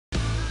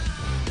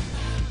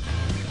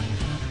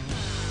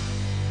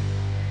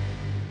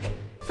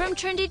From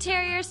trendy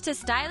terriers to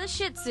stylish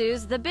Shih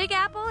Tzus, the Big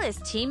Apple is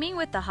teeming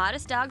with the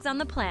hottest dogs on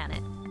the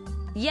planet.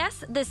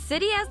 Yes, the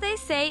city, as they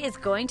say, is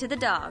going to the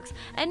dogs,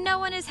 and no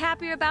one is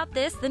happier about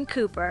this than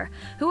Cooper,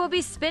 who will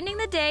be spending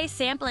the day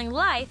sampling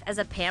life as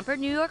a pampered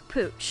New York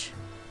pooch.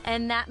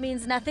 And that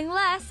means nothing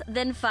less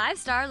than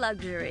 5-star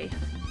luxury.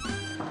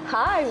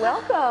 Hi,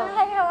 welcome.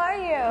 Hi, how are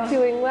you?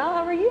 Doing well,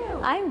 how are you?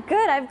 I'm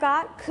good. I've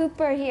got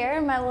Cooper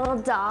here, my little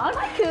dog.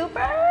 Hi,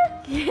 Cooper.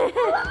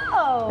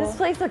 Hello. This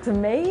place looks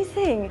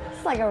amazing.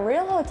 It's like a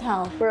real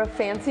hotel. We're a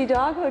fancy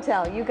dog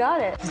hotel, you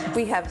got it.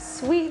 We have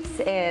suites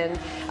and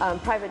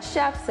private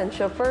chefs and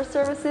chauffeur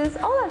services,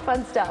 all that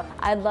fun stuff.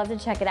 I'd love to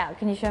check it out.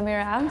 Can you show me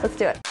around? Let's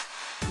do it.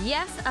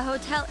 Yes, a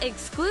hotel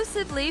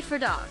exclusively for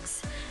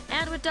dogs.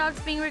 And with dogs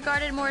being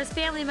regarded more as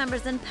family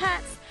members than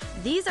pets,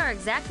 these are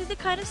exactly the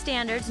kind of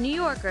standards New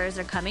Yorkers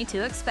are coming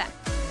to expect.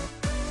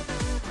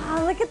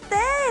 Oh, look at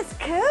this,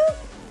 Coop.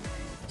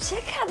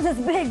 Check out this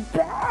big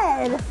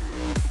bed.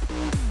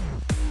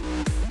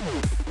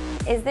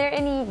 Is there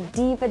any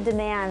diva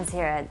demands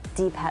here at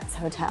D-Pet's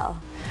Hotel?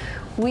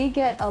 We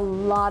get a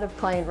lot of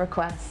client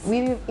requests.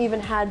 We've even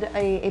had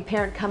a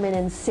parent come in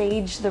and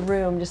sage the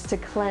room just to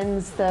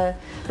cleanse the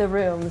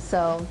room,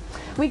 so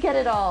we get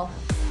it all.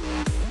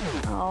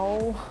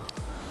 Oh.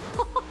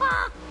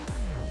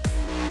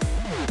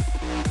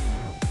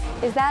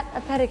 Is that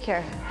a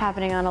pedicure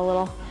happening on a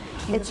little?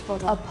 It's a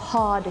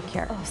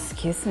podicure. Oh,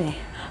 excuse me.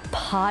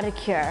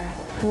 Podicure.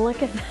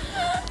 Look at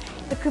that.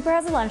 The Cooper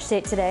has a lunch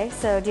date today,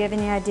 so do you have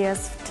any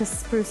ideas to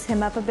spruce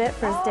him up a bit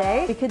for his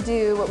day? We could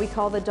do what we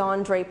call the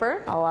Dawn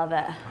Draper. I love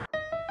it.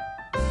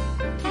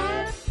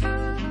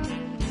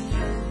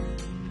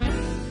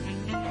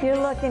 You're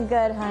looking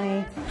good,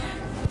 honey.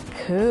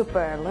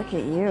 Cooper, look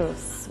at you,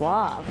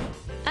 suave.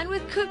 And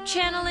with Coop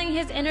channeling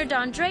his inner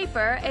Don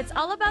Draper, it's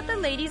all about the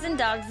ladies and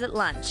dogs at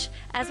lunch,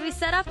 as we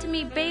set off to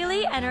meet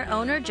Bailey and her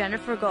owner,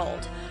 Jennifer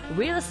Gold,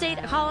 real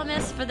estate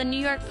columnist for the New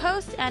York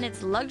Post and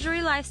its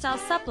luxury lifestyle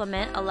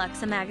supplement,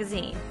 Alexa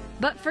Magazine.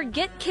 But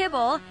forget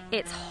kibble,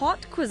 it's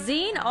hot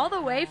cuisine all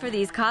the way for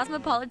these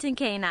cosmopolitan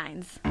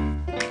canines.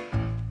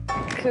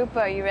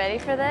 Cooper, you ready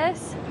for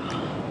this?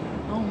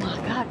 Oh my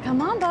God,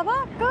 come on,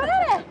 Bubba, go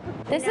at it.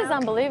 This is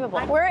unbelievable.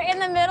 We're in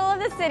the middle of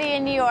the city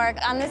in New York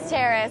on this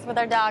terrace with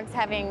our dogs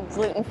having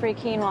gluten-free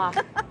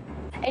quinoa.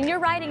 And you're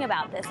writing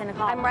about this in a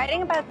column. I'm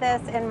writing about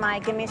this in my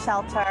Gimme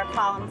Shelter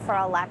column for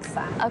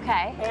Alexa.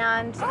 Okay.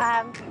 And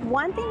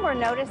one thing we're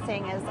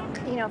noticing is,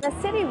 you know, the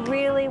city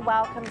really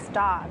welcomes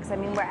dogs. I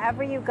mean,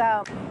 wherever you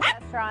go,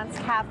 restaurants,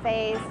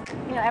 cafes,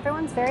 you know,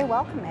 everyone's very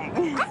welcoming.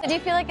 So do you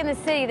feel like in the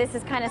city this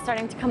is kind of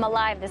starting to come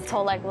alive, this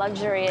whole like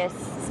luxurious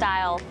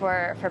style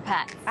for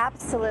pets?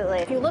 Absolutely.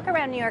 If you look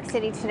around New York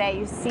City today,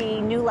 you see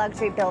new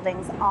luxury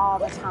buildings all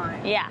the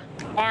time. Yeah.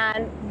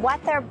 And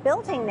what they're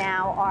building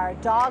now are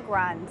dog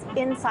runs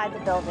inside the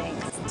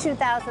buildings.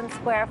 2,000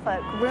 square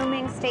foot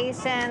grooming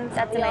stations.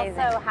 That's amazing.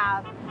 We also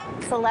have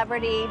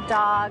celebrity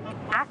dog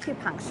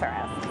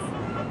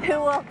acupuncturists who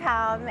will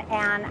come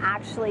and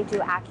actually do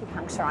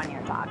acupuncture on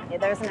your dog.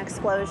 There's an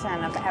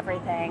explosion of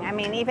everything. I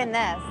mean, even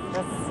this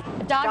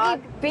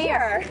Doggy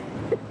beer.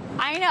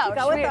 I know.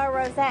 Go with our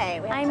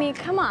rosé. I mean,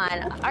 come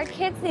on. Our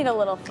kids need a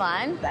little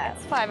fun.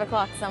 It's 5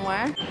 o'clock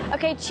somewhere.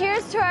 Okay,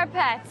 cheers to our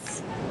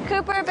pets.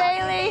 Cooper,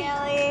 Bailey.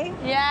 Bailey.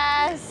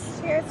 Yes.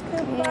 Cheers,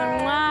 Cooper.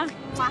 Mwah.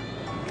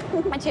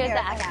 Mwah. And cheers,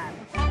 Dad.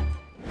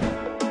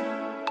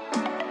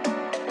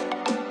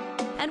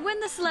 And when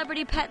the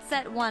celebrity pet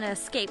set want to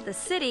escape the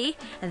city,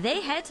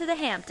 they head to the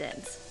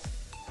Hamptons.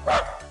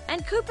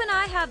 And Coop and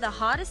I have the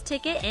hottest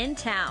ticket in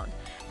town,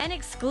 an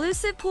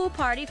exclusive pool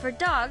party for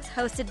dogs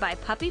hosted by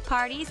Puppy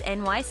Parties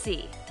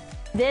NYC.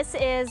 This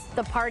is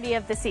the party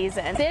of the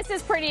season. This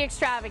is pretty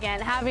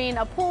extravagant, having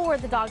a pool where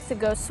the dogs could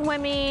go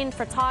swimming,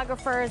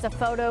 photographers, a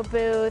photo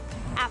booth,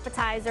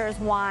 appetizers,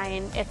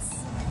 wine. It's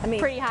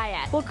pretty high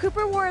end. Well,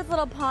 Cooper wore his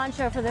little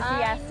poncho for the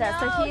fiesta,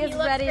 so he is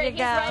ready to go. He's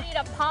ready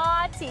to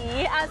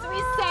party, as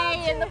we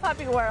say in the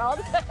puppy world.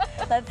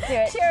 Let's do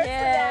it.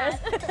 Cheers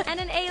to that. And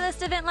an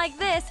A-list event like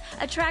this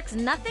attracts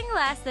nothing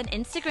less than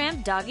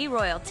Instagram doggy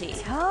royalty.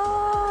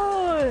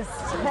 Toast.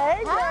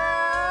 Hey,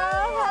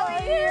 How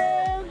are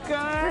you?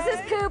 Good. This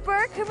is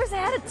Cooper. Cooper's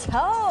had a toast.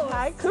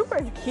 Hi,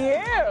 Cooper's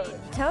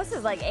cute. Toast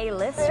is like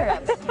A-lister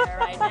up here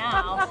right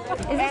now.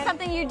 Is this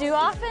something you do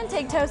often?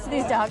 Take Toast to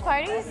these dog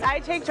parties? I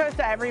take Toast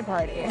to every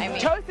party.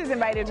 Toast is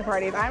invited to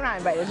parties. I'm not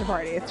invited to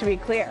parties, to be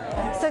clear.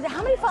 So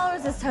how many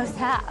followers does Toast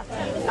have?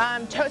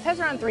 Toast has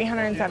around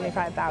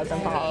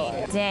 375,000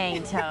 followers.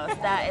 Dang,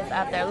 Toast. That is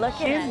up there. Look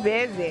at She's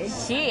busy.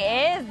 She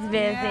is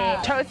busy.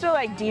 Yeah. Toast will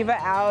like diva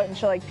out and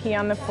she'll like pee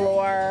on the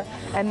floor,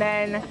 and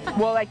then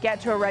we'll like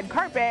get to a red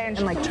carpet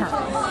and like turn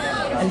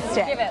and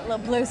stay. Give it a little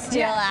blue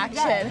steel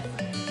action.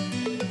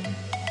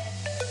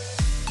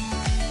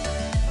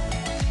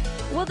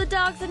 Well, the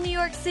dogs in New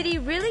York City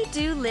really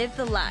do live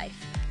the life.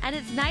 And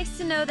it's nice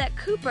to know that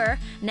Cooper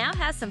now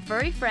has some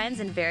furry friends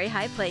in very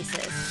high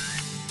places.